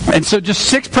 And so just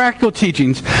 6 practical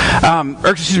teachings, 5,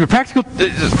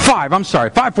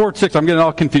 5, 4, 6, I'm getting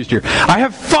all confused here. I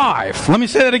have 5. Let me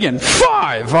say that again.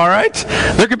 5, all right?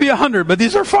 There could be 100, but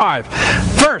these are 5.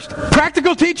 First,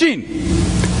 practical teaching.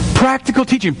 Practical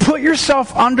teaching. Put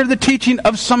yourself under the teaching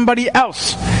of somebody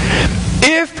else.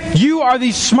 If you are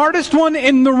the smartest one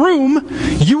in the room,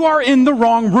 you are in the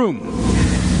wrong room.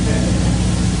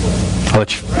 I'll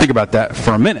let you think about that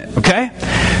for a minute, okay?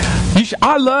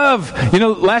 I love,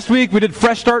 last week we did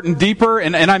Fresh Start and Deeper,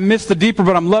 and I missed the Deeper,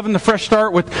 but I'm loving the Fresh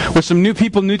Start with some new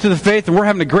people new to the faith, and we're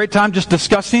having a great time just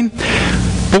discussing.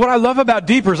 But what I love about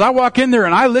Deeper is I walk in there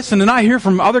and I listen and I hear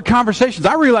from other conversations.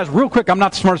 I realize real quick I'm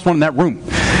not the smartest one in that room.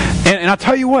 And I'll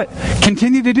tell you what,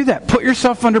 continue to do that. Put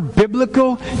yourself under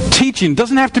biblical teaching. It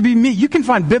doesn't have to be me. You can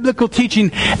find biblical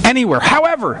teaching anywhere.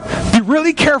 However, be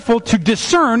really careful to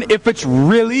discern if it's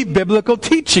really biblical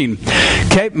teaching.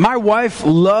 Okay, my wife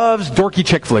loves dorky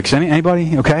chick flicks.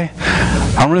 Anybody? Okay,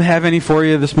 I don't really have any for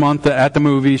you this month at the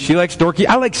movies. She likes dorky.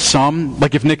 I like some,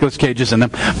 like if Nicolas Cage is in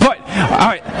them. But all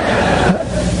right,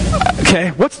 okay.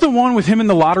 What's the one with him and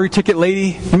the lottery ticket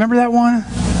lady? Remember that one?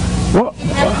 Well,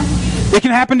 it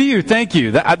can happen to you. Thank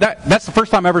you. That's the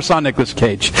first time I ever saw Nicolas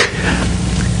Cage.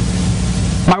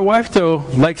 My wife, though,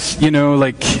 likes, kind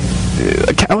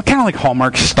of like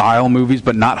Hallmark style movies,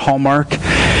 but not Hallmark.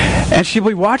 And she'll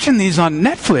be watching these on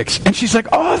Netflix, and she's like,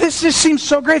 "Oh, this just seems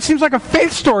so great. It seems like a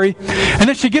faith story." And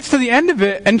then she gets to the end of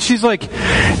it, and she's like,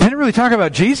 "They didn't really talk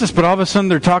about Jesus, but all of a sudden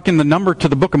they're talking the number to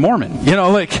the Book of Mormon."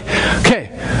 Okay.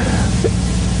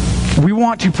 We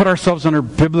want to put ourselves under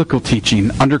biblical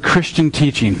teaching, under Christian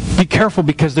teaching. Be careful,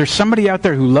 because there's somebody out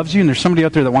there who loves you and there's somebody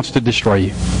out there that wants to destroy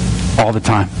you all the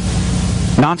time.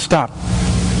 Non-stop.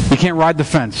 You can't ride the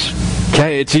fence.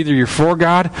 Okay? It's either you're for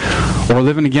God or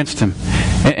living against Him.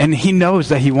 And He knows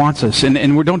that He wants us.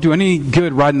 And we don't do any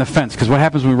good riding the fence, because what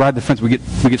happens when we ride the fence? We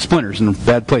get splinters in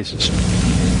bad places.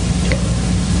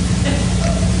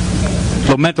 A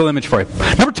little mental image for you.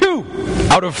 Number 2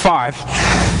 out of 5.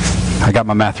 I got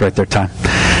my math right there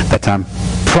that time.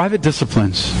 Private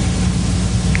disciplines.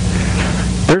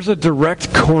 There's a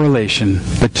direct correlation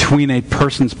between a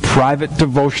person's private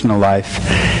devotional life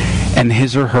and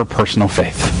his or her personal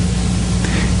faith.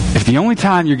 If the only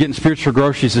time you're getting spiritual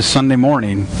groceries is Sunday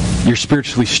morning, you're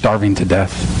spiritually starving to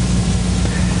death.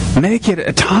 Make it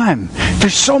a time.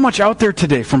 There's so much out there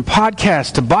today, from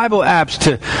podcasts to Bible apps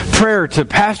to prayer to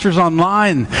pastors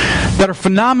online that are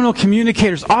phenomenal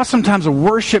communicators, awesome times of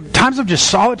worship, times of just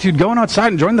solitude, going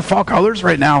outside, enjoying the fall colors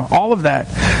right now, all of that.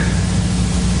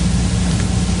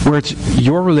 Where it's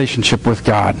your relationship with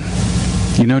God.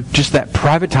 Just that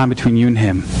private time between you and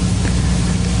Him.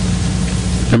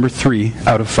 Number 3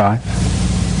 out of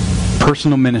 5.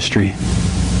 Personal ministry.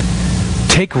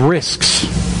 Take risks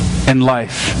in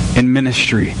life, in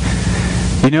ministry.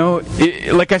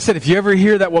 Like I said, if you ever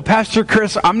hear that, well, Pastor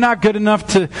Chris, I'm not good enough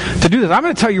to do this, I'm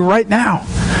going to tell you right now,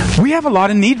 we have a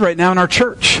lot of need right now in our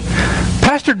church.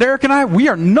 Pastor Derek and I, we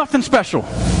are nothing special.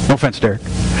 No offense, Derek.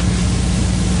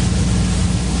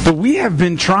 But we have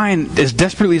been trying as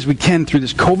desperately as we can through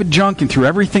this COVID junk and through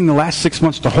everything the last 6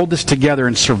 months to hold this together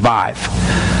and survive.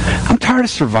 I'm tired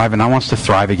of surviving. I want us to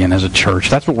thrive again as a church.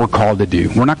 That's what we're called to do.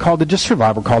 We're not called to just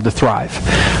survive. We're called to thrive.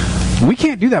 We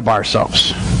can't do that by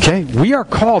ourselves. Okay? We are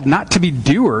called not to be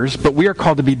doers, but we are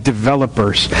called to be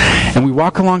developers. And we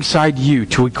walk alongside you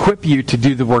to equip you to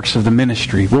do the works of the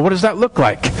ministry. Well, what does that look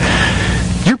like?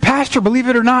 Your pastor, believe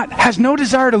it or not, has no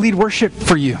desire to lead worship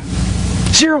for you.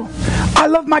 Zero. I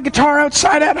love my guitar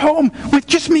outside at home with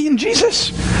just me and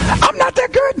Jesus. I'm not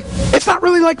that good. It's not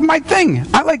really like my thing.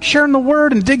 I like sharing the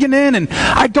word and digging in, and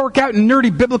I dork out in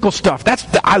nerdy biblical stuff.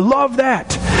 I love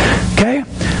that. Okay?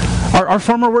 Our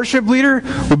former worship leader,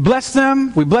 we bless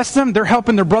them. They're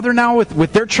helping their brother now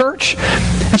with their church.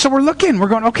 And so we're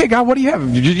going, okay, God, what do you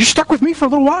have? You're stuck with me for a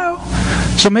little while.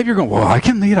 So maybe you're going, well, I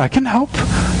can lead, I can help,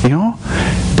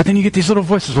 But then you get these little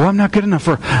voices, well, I'm not good enough,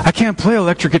 or I can't play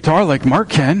electric guitar like Mark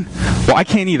can. Well, I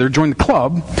can't either. Join the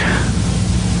club.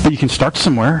 But you can start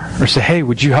somewhere, or say, hey,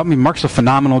 would you help me? Mark's a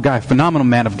phenomenal guy, phenomenal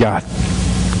man of God.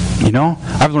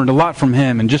 I've learned a lot from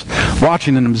him, and just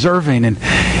watching and observing, and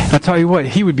I'll tell you what,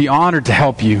 he would be honored to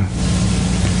help you.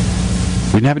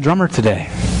 We didn't have a drummer today.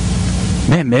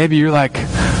 Man, maybe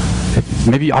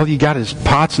all you got is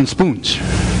pots and spoons.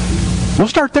 We'll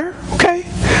start there, okay?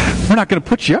 We're not going to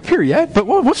put you up here yet, but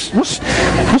we'll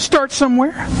start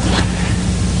somewhere.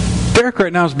 Derek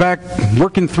right now is back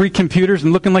working 3 computers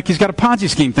and looking like he's got a Ponzi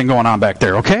scheme thing going on back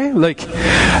there, okay?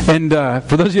 And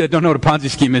for those of you that don't know what a Ponzi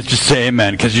scheme is, just say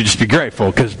amen, because you just be grateful,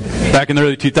 because back in the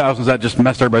early 2000s, that just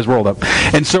messed everybody's world up.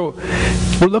 And so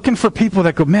we're looking for people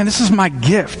that go, man, this is my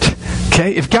gift,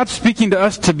 okay? If God's speaking to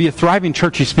us to be a thriving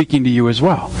church, He's speaking to you as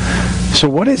well. So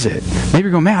what is it? Maybe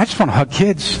you're going, man, I just want to hug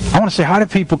kids. I want to say hi to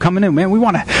people coming in. Man,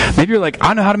 maybe you're like,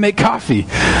 I know how to make coffee.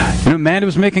 Amanda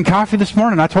was making coffee this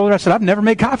morning. I told her, I said, I've never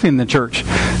made coffee in the church.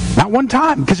 Not one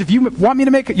time. Because if you want me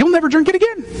to make it, you'll never drink it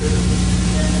again.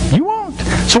 You won't.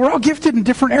 So we're all gifted in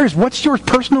different areas. What's your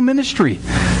personal ministry?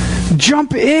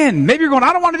 Jump in. Maybe you're going,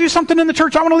 I don't want to do something in the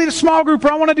church. I want to lead a small group,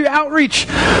 or I want to do outreach.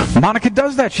 Monica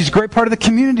does that. She's a great part of the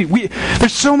community.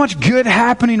 There's so much good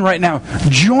happening right now.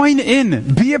 Join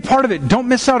in. Be a part of it. Don't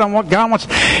miss out on what God wants.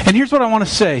 And here's what I want to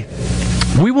say.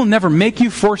 We will never make you,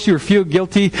 force you, or feel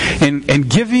guilty in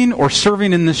giving or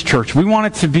serving in this church. We want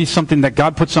it to be something that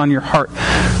God puts on your heart.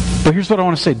 But here's what I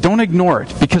want to say. Don't ignore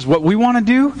it. Because what we want to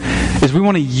do is we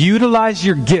want to utilize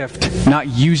your gift, not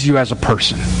use you as a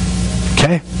person.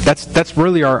 Okay? That's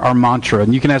really our mantra.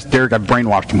 And you can ask Derek, I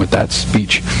brainwashed him with that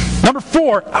speech. Number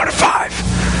 4 out of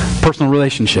 5, personal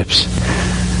relationships.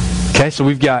 Okay, so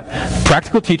we've got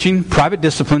practical teaching, private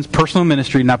disciplines, personal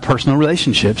ministry, not personal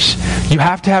relationships. You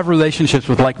have to have relationships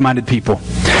with like-minded people.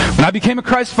 When I became a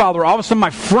Christ follower, all of a sudden my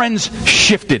friends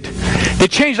shifted. They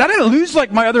changed. I didn't lose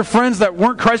like my other friends that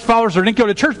weren't Christ followers or didn't go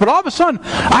to church, but all of a sudden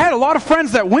I had a lot of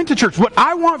friends that went to church. What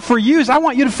I want for you is I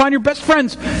want you to find your best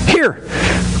friends here,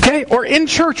 okay, or in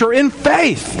church or in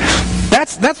faith.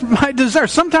 That's my desire.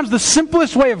 Sometimes the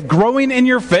simplest way of growing in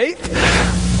your faith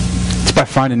is by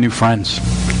finding new friends.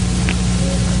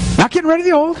 Not getting rid of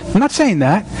the old. I'm not saying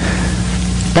that.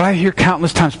 But I hear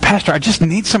countless times, Pastor, I just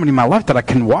need somebody in my life that I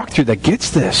can walk through that gets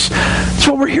this. That's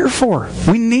what we're here for.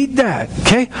 We need that.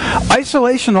 Okay?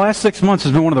 Isolation the last 6 months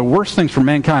has been one of the worst things for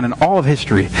mankind in all of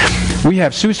history. We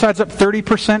have suicides up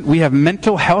 30%. We have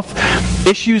mental health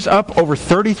issues up over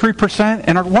 33%.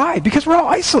 And why? Because we're all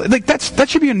isolated. That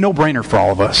should be a no-brainer for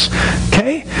all of us.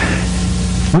 Okay?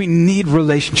 We need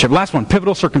relationship. Last one,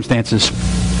 pivotal circumstances.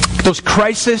 Those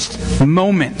crisis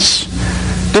moments.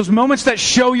 Those moments that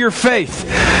show your faith.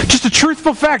 Just a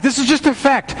truthful fact. This is just a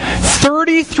fact.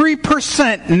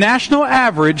 33% national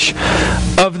average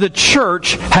of the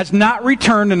church has not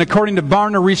returned, and according to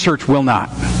Barna Research, will not.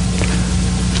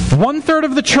 1/3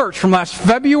 of the church from last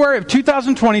February of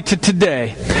 2020 to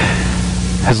today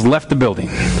has left the building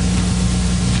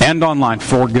and online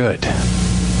for good.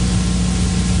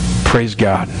 Praise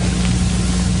God.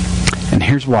 And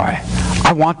here's why.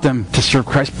 I want them to serve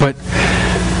Christ, but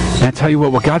and I tell you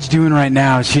what God's doing right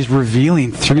now is He's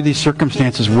revealing through these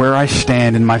circumstances where I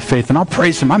stand in my faith. And I'll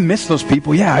praise Him. I miss those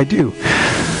people. Yeah, I do.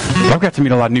 But I've got to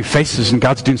meet a lot of new faces, and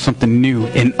God's doing something new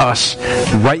in us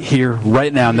right here,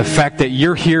 right now. And the fact that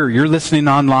you're here, you're listening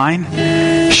online,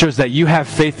 shows that you have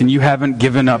faith and you haven't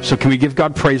given up. So can we give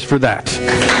God praise for that?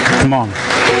 Come on.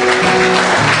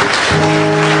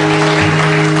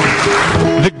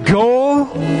 The goal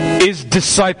is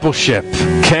discipleship,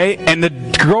 okay? And the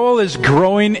goal is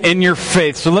growing in your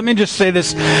faith. So let me just say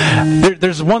this.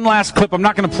 There's one last clip I'm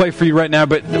not going to play for you right now,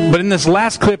 but in this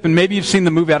last clip, and maybe you've seen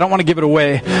the movie, I don't want to give it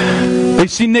away, They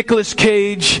see Nicolas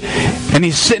Cage, and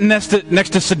he's sitting next to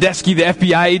Sadecki, the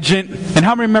FBI agent. And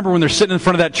how many remember when they're sitting in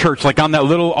front of that church, like on that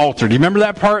little altar? Do you remember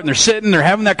that part? And they're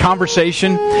having that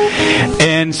conversation.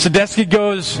 And Sadecki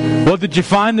goes, well, did you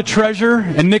find the treasure?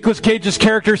 And Nicolas Cage's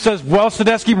character says, well,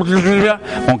 Sadecki,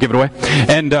 won't give it away.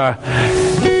 And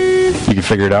you can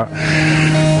figure it out.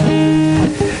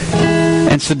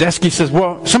 And Sadecki says,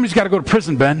 well, somebody's got to go to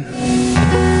prison, Ben.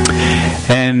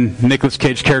 And Nicolas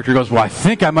Cage's character goes, well, I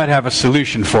think I might have a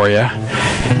solution for you.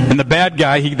 And the bad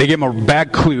guy, they gave him a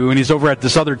bad clue, and he's over at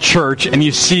this other church, and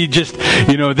you see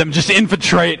them just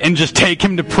infiltrate and just take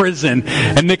him to prison.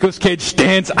 And Nicolas Cage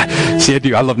stands,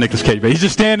 I love Nicolas Cage, but he's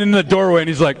just standing in the doorway, and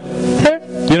he's like, hey.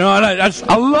 And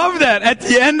I love that at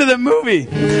the end of the movie.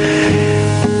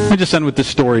 Let me just end with this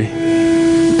story.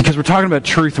 Because we're talking about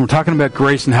truth and we're talking about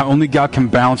grace and how only God can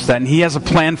balance that. And He has a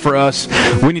plan for us.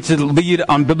 We need to lead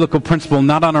on biblical principle,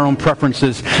 not on our own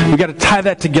preferences. We've got to tie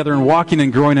that together and walking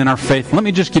and growing in our faith. Let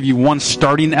me just give you one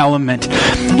starting element.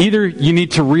 Either you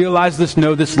need to realize this,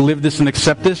 know this, live this, and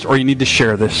accept this, or you need to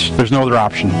share this. There's no other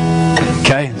option.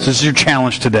 Okay? So this is your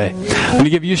challenge today. Let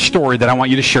me give you a story that I want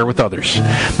you to share with others.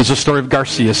 This is a story of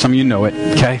Garcia. Some of you know it.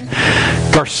 Okay?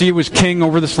 Garcia was king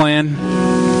over this land.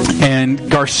 And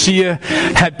Garcia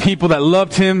had people that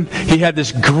loved him. He had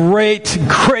this great,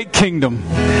 great kingdom.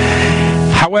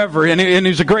 However, and he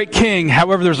was a great king.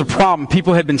 However, there was a problem.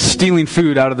 People had been stealing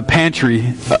food out of the pantry,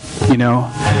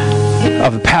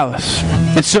 of the palace.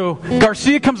 And so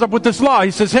Garcia comes up with this law. He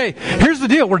says, hey, here's the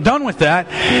deal. We're done with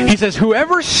that. He says,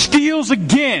 whoever steals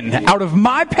again out of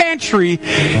my pantry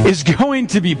is going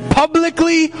to be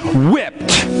publicly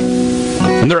whipped.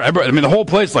 And the whole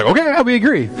place is like, okay, we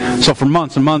agree. So for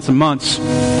months and months and months,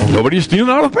 nobody's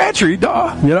stealing out of the pantry.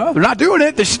 They're not doing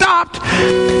it. They stopped.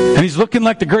 And he's looking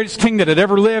like the greatest king that had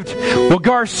ever lived. Well,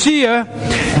 Garcia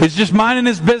is just minding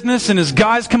his business, and his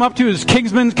guys come up to his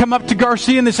kingsmen come up to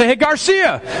Garcia, and they say, hey,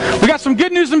 Garcia, we got some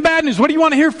good news and bad news. What do you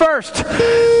want to hear first?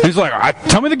 And he's like,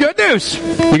 tell me the good news.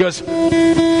 He goes,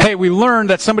 hey, we learned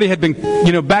that somebody had been,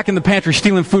 back in the pantry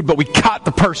stealing food, but we caught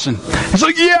the person. He's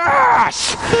like,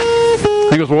 yes!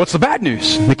 And he goes, well, what's the bad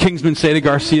news? The kingsmen say to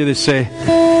Garcia, they say,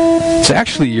 it's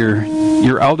actually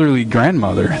your elderly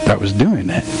grandmother that was doing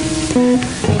it.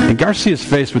 And Garcia's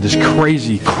faced with this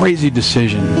crazy, crazy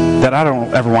decision that I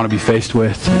don't ever want to be faced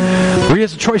with, where he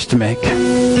has a choice to make.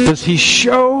 Does he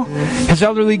show his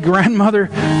elderly grandmother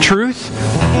truth?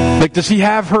 Like, does he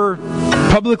have her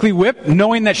publicly whipped,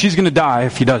 knowing that she's going to die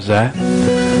if he does that?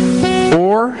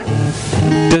 Or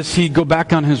does he go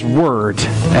back on his word,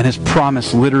 and his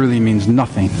promise literally means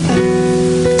nothing?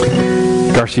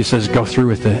 Garcia says, go through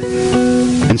with it.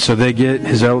 And so they get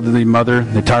his elderly mother,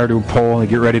 they tie her to a pole, they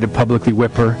get ready to publicly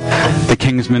whip her. The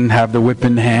kingsmen have the whip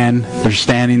in hand, they're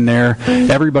standing there,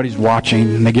 everybody's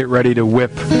watching, and they get ready to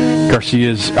whip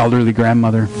Garcia's elderly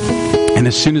grandmother. And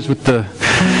as soon as with the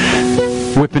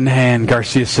whip in hand,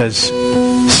 Garcia says,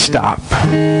 stop.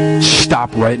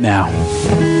 Stop right now.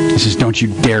 He says, don't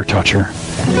you dare touch her.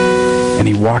 And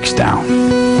he walks down,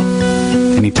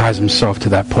 and he ties himself to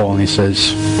that pole, and he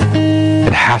says,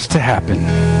 it has to happen.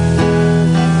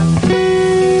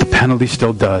 The penalty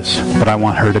still does, but I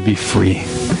want her to be free.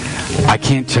 I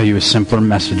can't tell you a simpler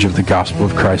message of the gospel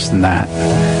of Christ than that.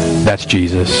 That's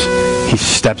Jesus. He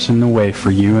steps in the way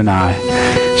for you and I,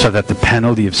 so that the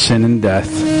penalty of sin and death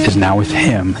is now with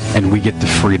Him, and we get the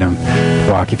freedom to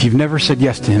walk. If you've never said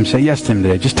yes to Him, say yes to Him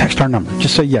today. Just text our number.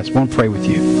 Just say yes. We'll pray with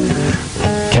you.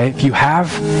 Okay? If you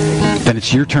have, then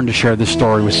it's your turn to share this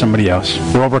story with somebody else.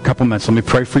 We're over a couple minutes. Let me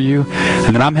pray for you.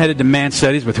 And then I'm headed to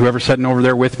Manzetti's with whoever's heading over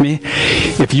there with me.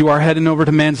 If you are heading over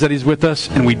to Manzetti's with us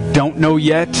and we don't know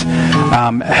yet,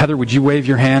 Heather, would you wave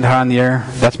your hand high in the air?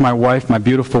 That's my wife, my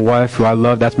beautiful wife, who I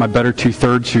love. That's my better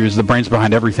two-thirds, who is the brains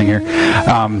behind everything here.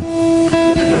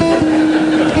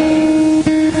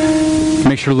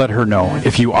 Make sure to let her know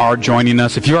if you are joining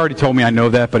us. If you already told me, I know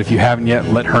that, but if you haven't yet,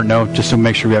 let her know, just to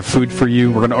make sure we have food for you.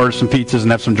 We're going to order some pizzas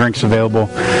and have some drinks available.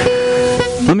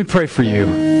 Let me pray for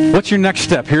you. What's your next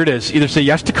step? Here it is. Either say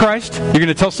yes to Christ. You're going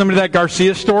to tell somebody that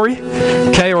Garcia story,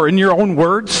 okay, or in your own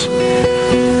words.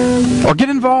 Or get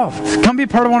involved. Come be a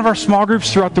part of one of our small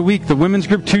groups throughout the week. The women's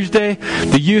group Tuesday,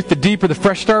 the youth, the deep, or the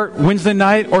fresh start Wednesday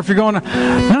night. Or if you're going,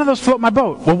 none of those float my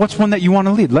boat. Well, what's one that you want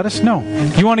to lead? Let us know.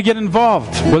 If you want to get involved,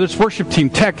 whether it's worship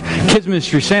team, tech, kids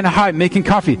ministry, saying hi, making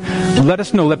coffee, let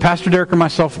us know. Let Pastor Derek or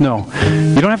myself know.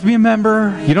 You don't have to be a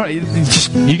member. You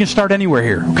can start anywhere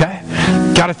here, okay?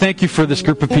 God, I thank you for this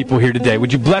group of people here today.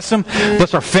 Would you bless them,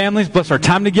 bless our families, bless our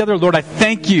time together? Lord, I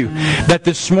thank you that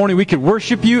this morning we could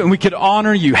worship you and we could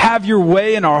honor you. Have your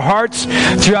way in our hearts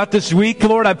throughout this week.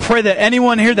 Lord, I pray that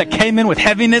anyone here that came in with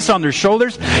heaviness on their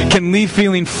shoulders can leave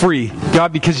feeling free,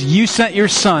 God, because you sent your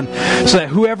Son so that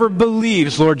whoever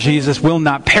believes, Lord Jesus, will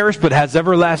not perish but has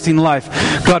everlasting life.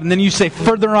 God, and then you say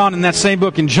further on in that same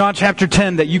book in John chapter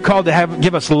 10 that you called to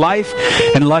give us life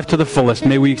and life to the fullest.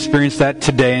 May we experience that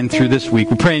today and through this week.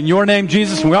 We pray in your name,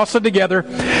 Jesus, and we all said together,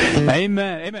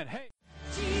 amen. Amen. Hey.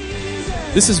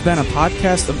 This has been a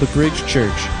podcast of the Bridge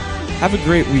Church. Have a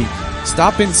great week.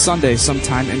 Stop in Sunday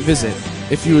sometime and visit.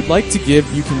 If you would like to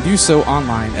give, you can do so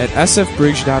online at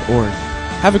sfbridge.org.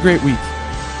 Have a great week.